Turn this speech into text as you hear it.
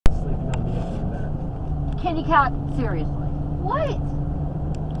kitty cat, seriously. What?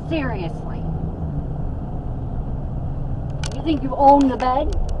 Seriously. You think you own the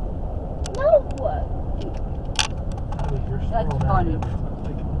bed? No. That's funny.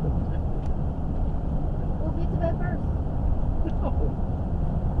 We'll get to bed first. No.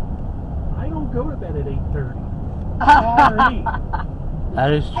 I don't go to bed at 8:30. Sorry.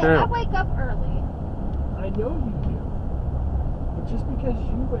 That is Hey, true. I wake up early. I know you do. But just because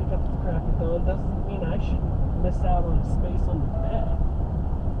you wake up at the crack of dawn doesn't mean I should miss out on space on the bed.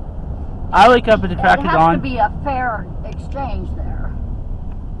 I wake up at the crack of There has dawn. to be a fair exchange there.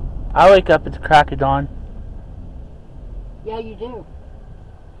 I wake up at the crack of dawn. Yeah, you do.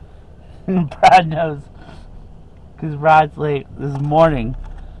 Brad knows. Because Brad's late this morning.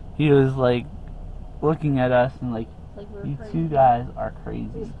 He was like looking at us and like, Like we're you crazy. two guys are crazy.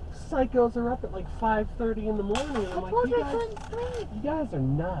 These psychos are up at like 5:30 in the morning. And I I'm like, told you you I guys, couldn't sleep. you guys are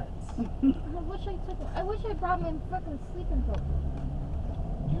nuts. I wish I brought my fucking sleeping pills.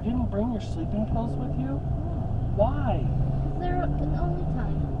 You didn't bring your sleeping pills with you? Why? Because they're an only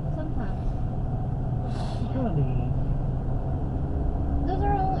time. Sometimes. Honey. Those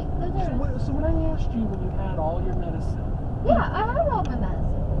are only. So when I asked you when you had all your medicine, Yeah, I have all my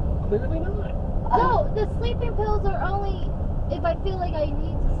medicine. clearly not. No, the sleeping pills are only if I feel like I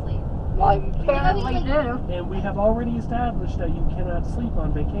need to sleep. Well, you apparently like- do. And we have already established that you cannot sleep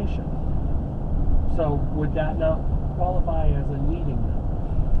on vacation. So would that not qualify as a needing them?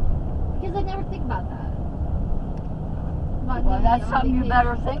 Because I never think about that. About Well, needing that's on something you vacation.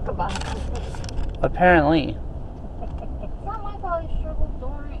 better think about. Apparently. It's not my fault I struggled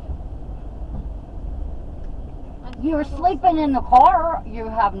during. You were sleeping in the car, you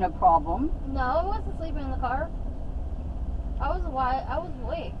have no problem. No, I wasn't sleeping in the car. I was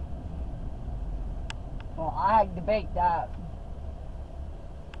awake. Well, I debate that.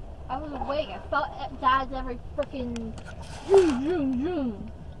 I was awake. I felt Dad's every freaking zoom, zoom,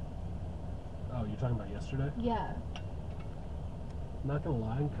 zoom. Oh, you're talking about yesterday? Yeah. I'm not gonna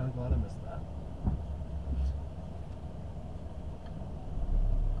lie, I'm kind of glad I missed that.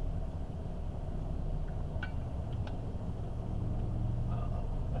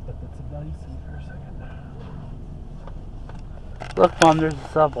 I thought that's a value seat for a second. Look, Mom, there's a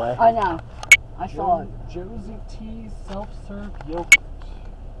Subway. I know. I saw it. Josie T self-serve yogurt.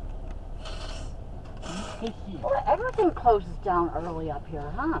 Well, everything closes down early up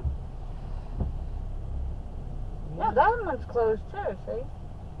here, huh? Yeah, that one's closed too, see?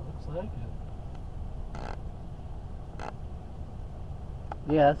 Looks like it.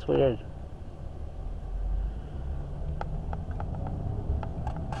 Yeah, that's weird.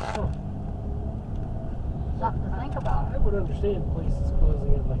 Something to think about. I would understand places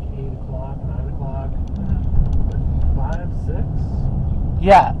closing at like 8 o'clock, 9 o'clock, but 5, 6?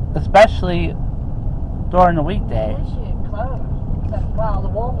 Yeah, especially during the weekday. This shit closed. Except, well, the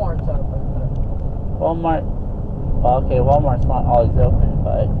Walmart's open, Walmart. Well, okay, Walmart's not always open,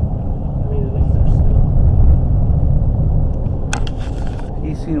 but I mean, at least they're still.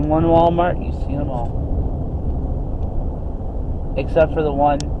 you've seen one Walmart, you've seen them all. Except for the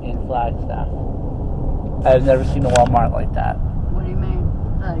one in Flagstaff. I've never seen a Walmart like that. what do you mean?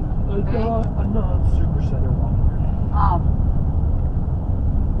 Like, big? A non-super center Walmart. Oh.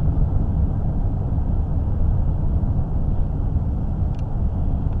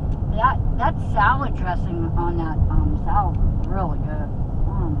 That salad dressing on that salad was really good.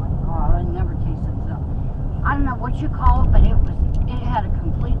 Oh my god, I never tasted so. I don't know what you call it, but it had a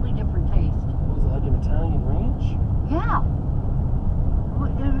completely different taste. Was it like an Italian ranch? Yeah. It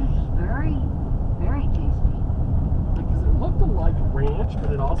was just very, very tasty. Because it looked like ranch, but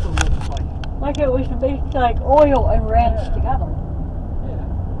it also looked like Like it was mixed like oil and ranch together. yeah.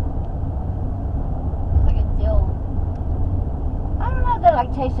 It's like a dill. I don't know that I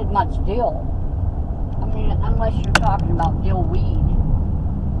tasted much dill. I mean, unless you're talking about dill weed.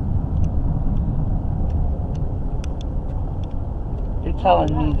 You're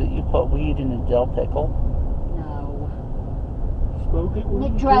telling me that you put weed in a dill pickle? No. Smoke it In when the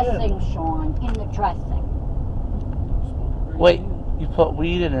you dressing, Sean. In the dressing. can. Smoke it Wait, right you put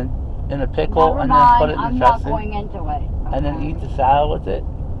weed in a pickle Never and mind, then put it in I'm the not dressing? going into it. And then okay? eat the salad with it?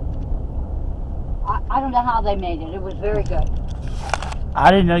 I don't know how they made it. It was very good. I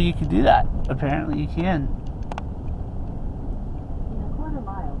didn't know you could do that. Apparently you can. In a quarter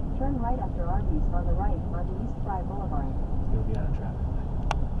mile, turn right after Arby's on the right on the East Drive Boulevard. It's going to be out of traffic.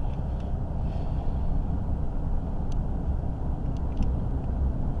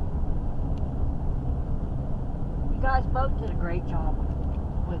 You guys both did a great job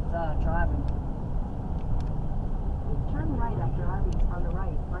with driving. Turn right after Arby's on the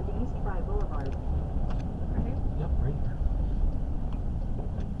right on the East Drive Boulevard.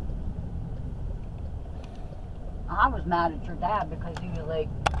 was mad at your dad because he was like,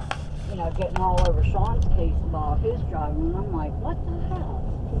 you know, getting all over Sean's case about his driving. And I'm like, what the hell?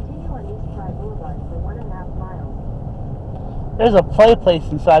 Continue on East Side Boulevard for 1.5 miles. There's a play place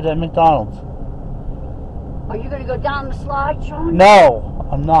inside that McDonald's. Are you going to go down the slide, Sean? No,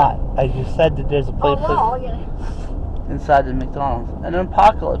 I'm not. I just said that there's a play Oh, well, place yeah. inside the McDonald's. And an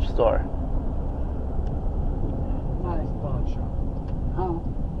Apocalypse store. Right. Pawn shop. Oh.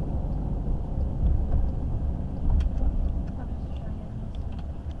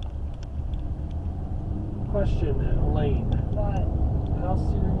 Question, Elaine. But, How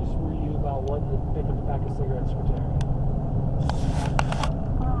serious were you about wanting to pick up a pack of cigarettes for Terry?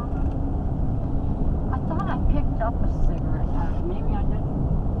 I thought I picked up a cigarette pack. Maybe I didn't.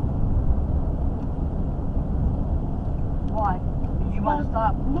 Why? Did you want to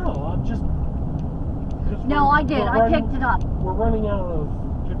stop? No, I'm just. No, I did. I picked it up. We're running out of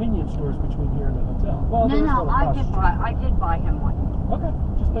convenience stores between here and the hotel. Well, No, there's no, one across the street. I did buy him one. Okay,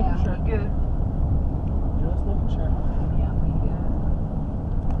 just making Yeah, sure. we good. Just making sure. Yeah, we good.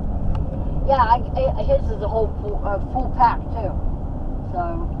 Yeah, his is a whole full pack too. So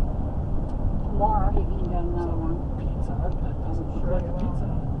tomorrow he can get another one. Pizza Hut? That doesn't look like a Pizza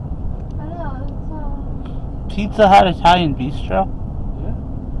Hut. I know, it's Pizza Hut Italian Bistro? Yeah.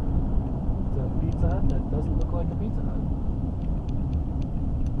 It's a Pizza Hut that doesn't look like a Pizza Hut.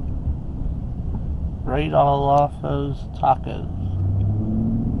 Right all off those tacos.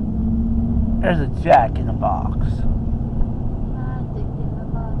 There's a Jack in the Box. magic in the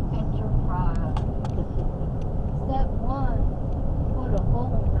box. Enterprise. Step 1, put a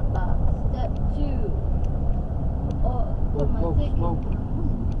hole in the box. Step 2, put my ticket.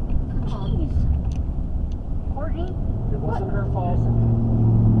 Jeez. Courtney? It wasn't her fault.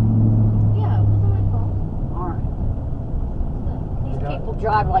 Yeah, it wasn't my fault. Alright. So, These Yeah. people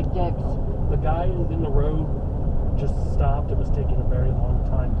drive like dicks. The guy in the road just stopped and was taking a very long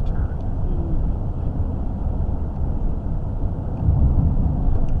time to turn.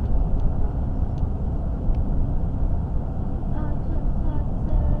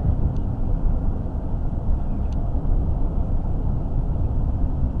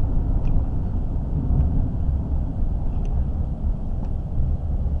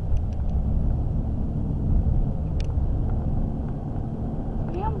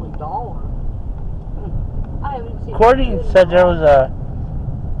 Family Dollar. I haven't seen Courtney said there was a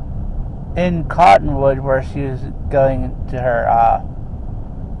in Cottonwood where she was going to her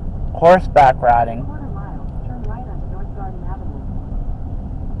horseback riding. 1/4 mile. Turn right onto North Garden Avenue.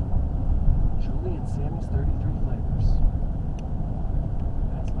 Julie and Sammy's 33 flavors.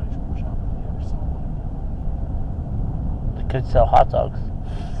 That's an ice cream shop if you ever saw one. They could sell hot dogs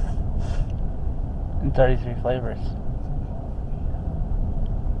in 33 flavors.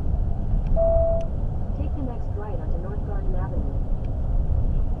 Take the next right onto North Garden Avenue.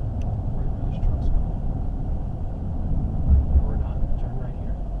 Right where these trucks go. No, we're not. Turn right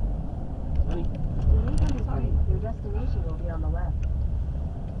here. Honey, In 800 feet, your destination will be on the left.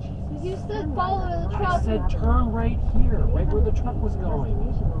 you said follow the I truck. said turn right here, right where the truck was Your going.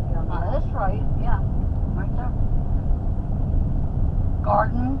 destination will be on the left. That's right, yeah. Right there.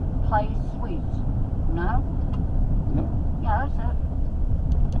 Garden Place Suites. No? No. Yeah, that's it.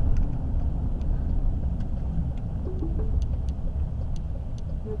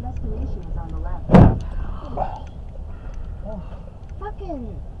 Your destination is on the left.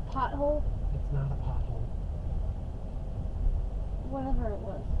 Fucking pothole. It's not a pothole. Whatever it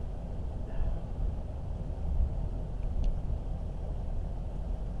was.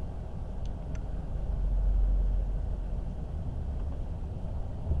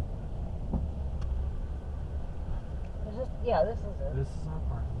 Is this, yeah, this is it. This is our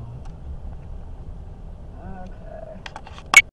parking lot.